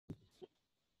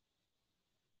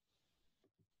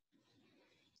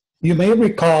You may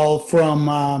recall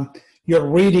from your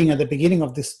reading at the beginning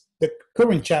of the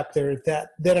current chapter, that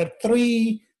there are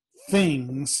three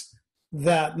things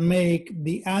that make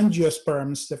the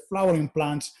angiosperms, the flowering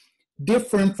plants,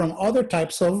 different from other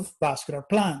types of vascular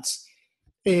plants.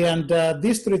 And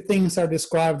these three things are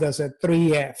described as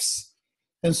three F's.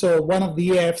 And so one of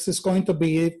the F's is going to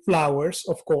be flowers,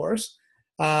 of course.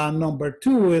 Number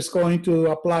two is going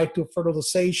to apply to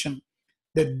fertilization,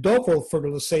 the double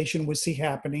fertilization we see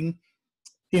happening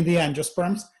in the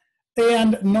angiosperms.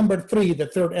 And number three, the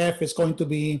third F, is going to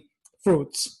be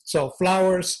fruits. So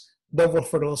flowers, double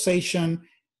fertilization,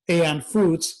 and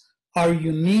fruits are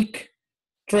unique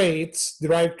traits,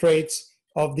 derived traits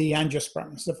of the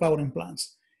angiosperms, the flowering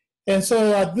plants. And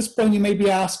so at this point, you may be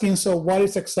asking, so what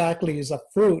is exactly is a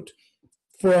fruit?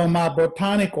 From a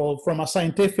botanical, from a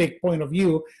scientific point of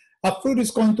view, a fruit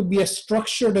is going to be a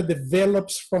structure that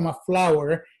develops from a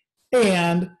flower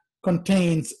and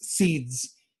contains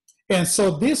seeds. And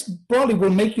so this probably will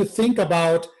make you think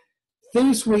about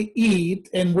things we eat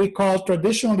and we call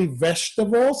traditionally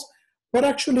vegetables, but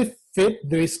actually fit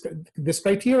this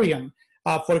criterion.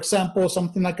 For example,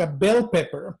 something like a bell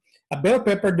pepper. A bell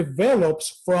pepper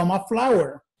develops from a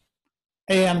flower.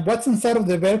 And what's inside of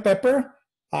the bell pepper?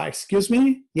 Excuse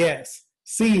me? Yes,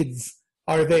 seeds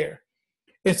are there.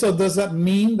 And so does that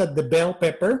mean that the bell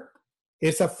pepper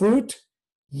is a fruit?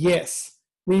 Yes.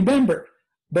 Remember,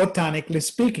 botanically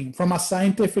speaking, from a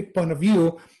scientific point of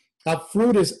view, a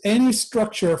fruit is any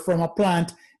structure from a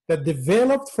plant that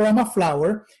developed from a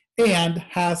flower and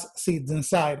has seeds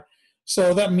inside.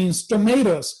 So that means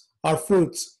tomatoes are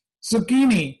fruits.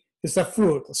 Zucchini is a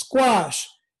fruit. Squash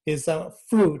is a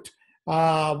fruit.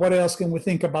 What else can we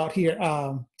think about here?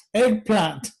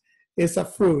 Eggplant is a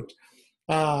fruit.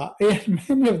 And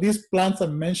many of these plants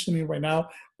I'm mentioning right now,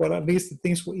 well, at least the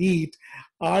things we eat,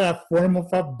 are a form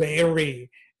of a berry.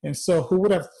 And so who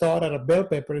would have thought that a bell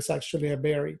pepper is actually a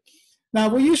berry? Now,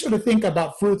 we usually think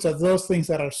about fruits as those things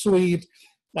that are sweet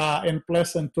and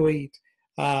pleasant to eat.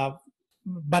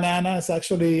 Banana is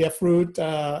actually a fruit.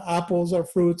 Apples are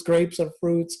fruits. Grapes are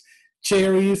fruits.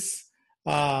 Cherries.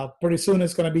 Pretty soon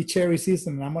it's going to be cherry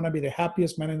season, and I'm going to be the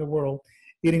happiest man in the world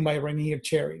eating my Rainier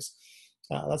cherries.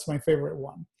 That's my favorite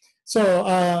one.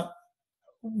 So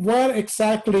what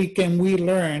exactly can we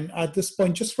learn at this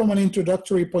point, just from an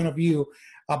introductory point of view,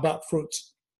 about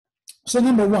fruits? So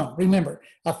number one, remember,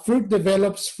 a fruit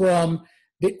develops from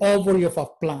the ovary of a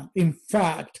plant. In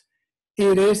fact,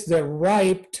 it is the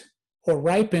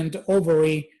ripened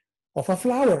ovary of a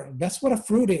flower. That's what a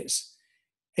fruit is.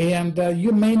 And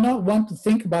you may not want to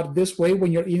think about it this way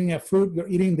when you're eating a fruit. You're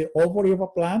eating the ovary of a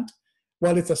plant.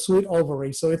 Well, it's a sweet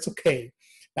ovary, so it's okay.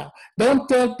 Now, don't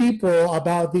tell people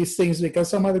about these things, because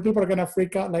some other people are going to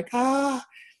freak out like,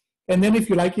 And then if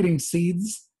you like eating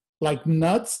seeds, like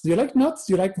nuts, do you like nuts?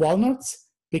 Do you like walnuts,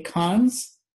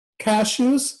 pecans,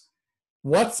 cashews?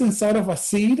 What's inside of a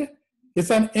seed?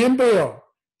 It's an embryo.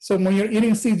 So when you're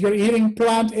eating seeds, you're eating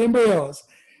plant embryos.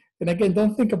 And again,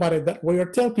 don't think about it that way, or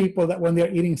tell people that when they're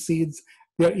eating seeds,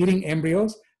 they're eating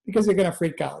embryos, because they're going to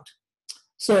freak out.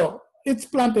 So it's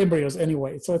plant embryos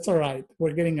anyway, so it's all right.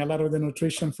 We're getting a lot of the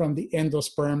nutrition from the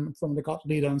endosperm, from the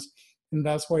cotyledons, and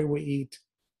that's why we eat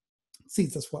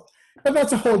seeds as well. But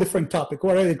that's a whole different topic.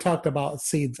 We already talked about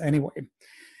seeds anyway.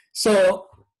 So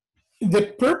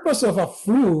the purpose of a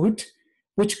fruit,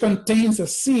 which contains a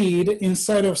seed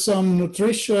inside of some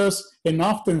nutritious and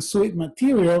often sweet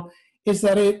material, is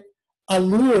that it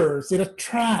allures, it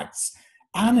attracts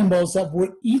animals that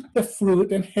will eat the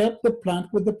fruit and help the plant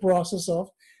with the process of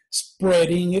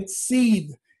spreading its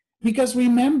seed. Because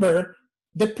remember,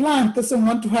 the plant doesn't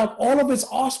want to have all of its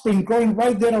offspring growing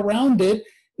right there around it,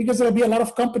 because there'll be a lot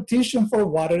of competition for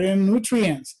water and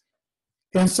nutrients.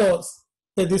 And so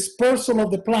the dispersal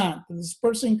of the plant, the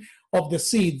dispersing of the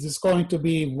seeds, is going to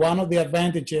be one of the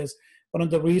advantages, one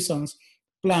of the reasons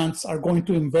plants are going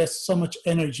to invest so much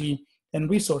energy and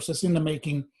resources in the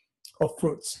making of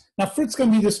fruits. Now, fruits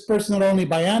can be dispersed not only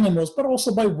by animals, but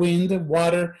also by wind.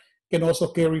 Water can also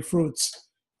carry fruits.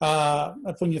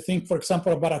 When you think, for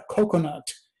example, about a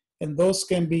coconut, and those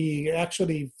can be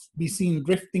actually be seen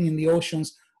drifting in the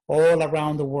oceans all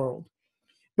around the world.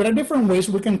 There are different ways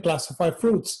we can classify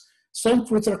fruits. Some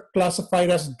fruits are classified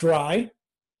as dry,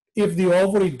 if the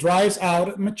ovary dries out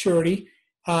at maturity,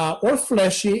 or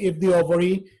fleshy, if the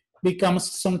ovary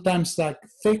becomes sometimes like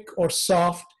thick or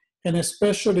soft, and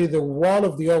especially the wall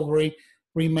of the ovary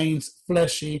remains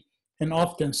fleshy and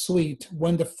often sweet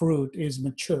when the fruit is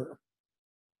mature.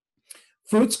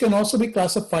 Fruits can also be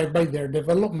classified by their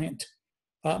development.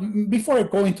 Before I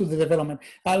go into the development,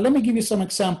 let me give you some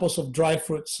examples of dry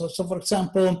fruits. So for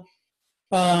example,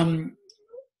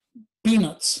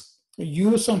 Peanuts.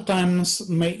 You sometimes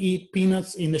may eat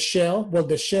peanuts in the shell. Well,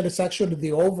 the shell is actually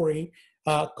the ovary,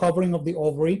 covering of the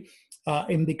ovary,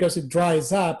 and because it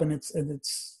dries up and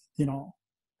it's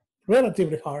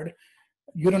relatively hard,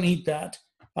 you don't eat that.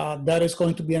 That is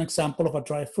going to be an example of a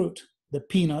dry fruit, the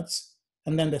peanuts,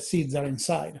 and then the seeds are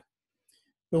inside.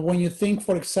 But when you think,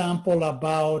 for example,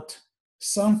 about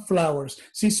sunflowers,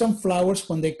 see sunflowers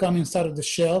when they come inside of the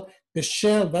shell,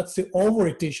 that's the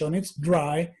ovary tissue and it's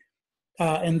dry,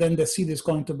 and then the seed is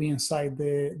going to be inside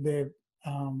the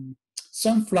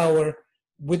sunflower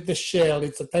with the shell.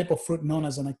 It's a type of fruit known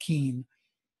as an achene.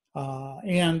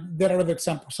 And there are other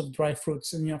examples of dry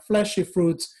fruits. And fleshy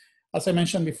fruits, as I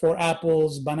mentioned before,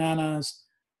 apples, bananas,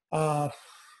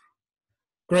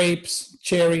 grapes,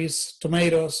 cherries,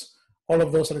 tomatoes, all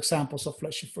of those are examples of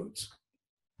fleshy fruits.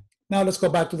 Now let's go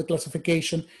back to the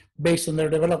classification based on their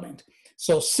development.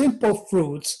 So simple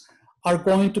fruits are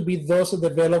going to be those that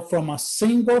develop from a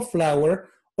single flower,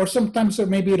 or sometimes there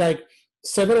may be like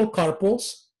several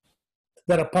carpels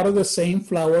that are part of the same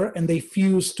flower and they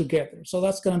fuse together. So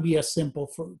that's going to be a simple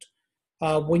fruit.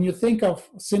 When you think of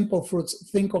simple fruits,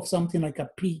 think of something like a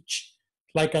peach,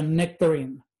 like a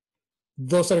nectarine.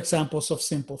 Those are examples of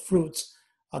simple fruits.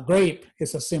 A grape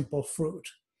is a simple fruit.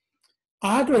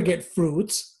 Aggregate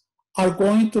fruits are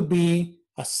going to be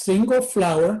a single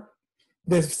flower.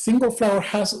 The single flower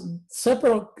has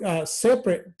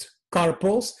separate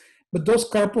carpels, but those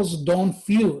carpels don't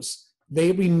fuse.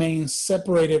 They remain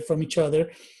separated from each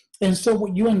other. And so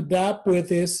what you end up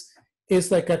with is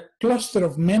like a cluster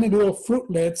of many little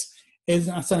fruitlets. As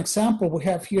an example, we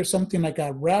have here something like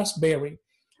a raspberry.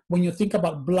 When you think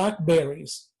about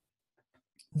blackberries,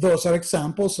 those are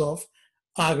examples of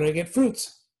aggregate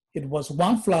fruits. It was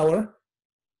one flower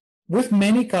with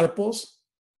many carpels,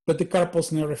 but the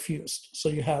carpels never fused. So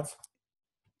you have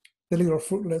the little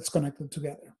fruitlets connected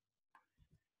together.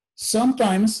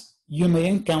 Sometimes you may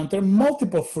encounter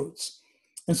multiple fruits.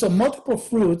 And so multiple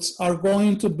fruits are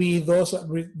going to be those that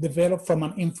develop from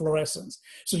an inflorescence.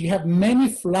 So you have many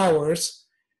flowers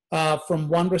from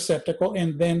one receptacle,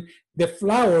 and then the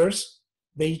flowers,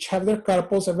 they each have their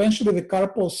carpels. Eventually the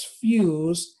carpels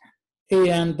fuse,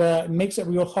 and it makes it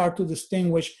real hard to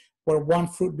distinguish where one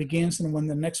fruit begins and when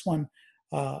the next one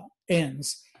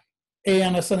ends.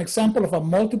 And as an example of a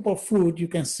multiple fruit, you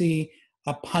can see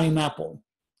a pineapple.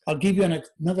 I'll give you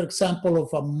another example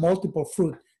of a multiple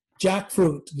fruit,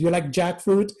 jackfruit. Do you like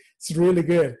jackfruit? It's really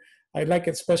good. I like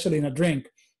it especially in a drink.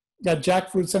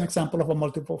 Jackfruit is an example of a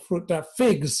multiple fruit.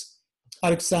 Figs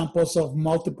are examples of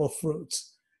multiple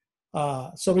fruits.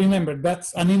 So remember,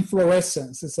 that's an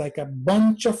inflorescence. It's like a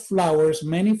bunch of flowers,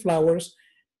 many flowers.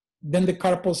 Then the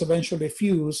carpels eventually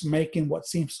fuse, making what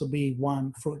seems to be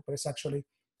one fruit, but it's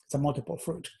a multiple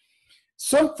fruit.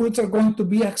 Some fruits are going to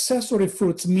be accessory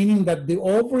fruits, meaning that the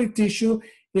ovary tissue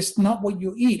is not what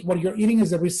you eat. What you're eating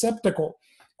is a receptacle.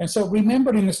 And so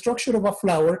remember, in the structure of a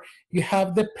flower, you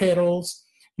have the petals,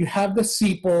 you have the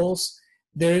sepals,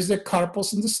 there is the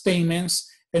carpels and the stamens,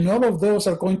 and all of those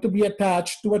are going to be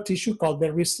attached to a tissue called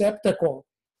the receptacle.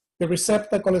 The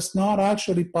receptacle is not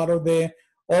actually part of the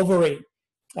ovary,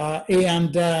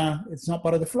 and it's not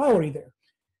part of the flower either.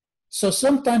 So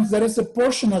sometimes there is a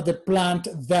portion of the plant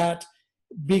that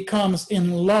becomes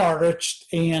enlarged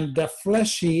and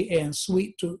fleshy and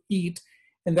sweet to eat,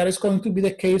 and that is going to be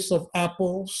the case of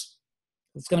apples.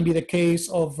 It's going to be the case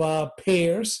of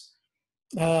pears,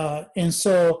 and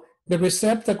so the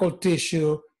receptacle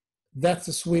tissue, that's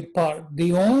the sweet part.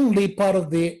 The only part of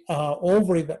the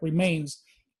ovary that remains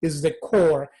is the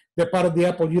core, the part of the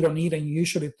apple you don't eat and you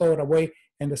usually throw it away,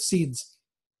 and the seeds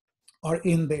are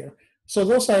in there. So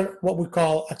those are what we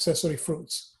call accessory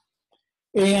fruits.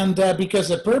 And because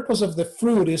the purpose of the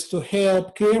fruit is to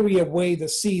help carry away the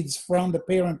seeds from the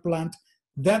parent plant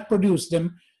that produced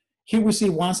them, here we see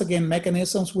once again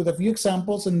mechanisms with a few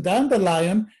examples. In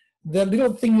dandelion, the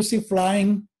little thing you see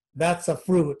flying, that's a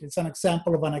fruit. It's an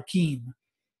example of an achene.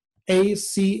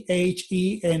 A-C-H-E-N-E.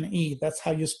 That's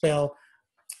how you spell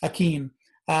achene.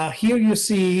 Here you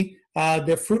see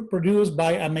the fruit produced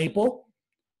by a maple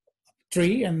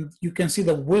tree, and you can see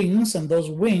the wings, and those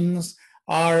wings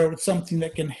are something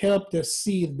that can help the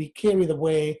seed be carried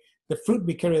away, the fruit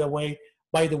be carried away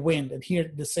by the wind. And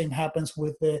here the same happens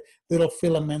with the little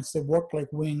filaments that work like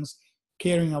wings,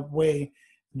 carrying away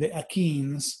the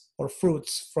achenes or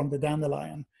fruits from the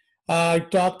dandelion. I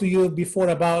talked to you before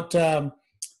about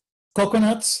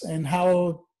coconuts and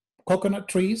how coconut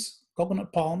trees,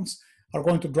 coconut palms, are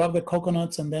going to drop the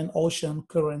coconuts, and then ocean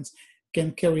currents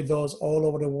can carry those all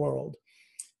over the world.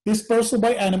 Dispersal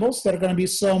by animals, there are going to be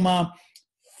some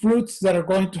fruits that are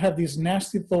going to have these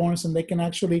nasty thorns, and they can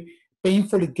actually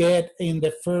painfully get in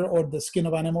the fur or the skin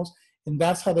of animals, and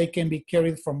that's how they can be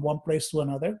carried from one place to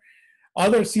another.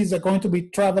 Other seeds are going to be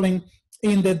traveling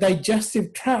in the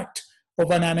digestive tract of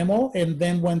an animal, and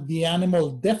then when the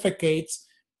animal defecates,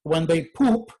 when they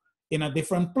poop in a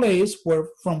different place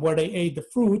from where they ate the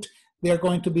fruit, they're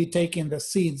going to be taking the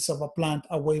seeds of a plant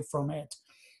away from it.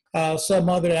 Some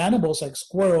other animals, like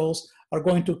squirrels, are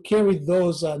going to carry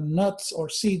those nuts or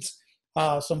seeds,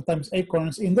 sometimes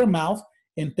acorns, in their mouth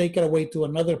and take it away to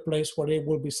another place where they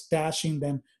will be stashing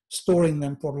them, storing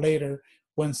them for later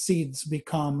when seeds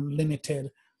become limited.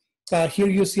 Here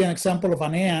you see an example of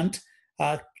an ant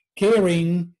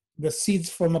carrying the seeds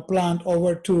from a plant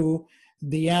over to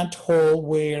the ant hole,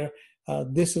 where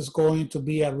this is going to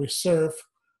be a reserve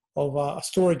of a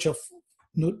storage of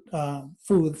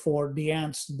food for the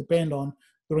ants to depend on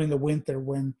during the winter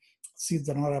when seeds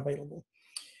are not available.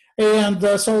 And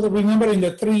so remembering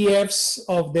the 3 F's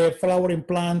of the flowering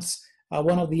plants,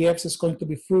 one of the F's is going to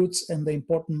be fruits and the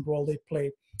important role they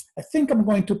play. I think I'm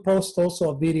going to post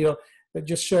also a video that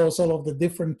just shows all of the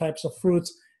different types of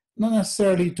fruits, not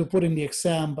necessarily to put in the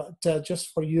exam, but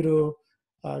just for you to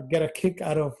get a kick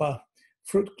out of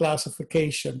fruit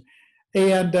classification.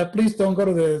 And please don't go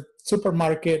to the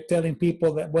supermarket telling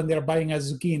people that when they're buying a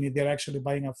zucchini, they're actually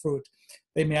buying a fruit.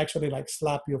 They may actually like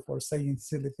slap you for saying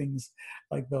silly things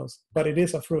like those, but it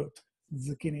is a fruit.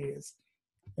 Zucchini is,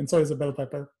 and so is the bell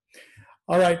pepper.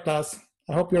 All right, class.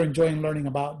 I hope you're enjoying learning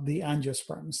about the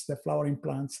angiosperms, the flowering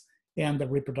plants, and the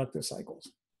reproductive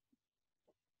cycles.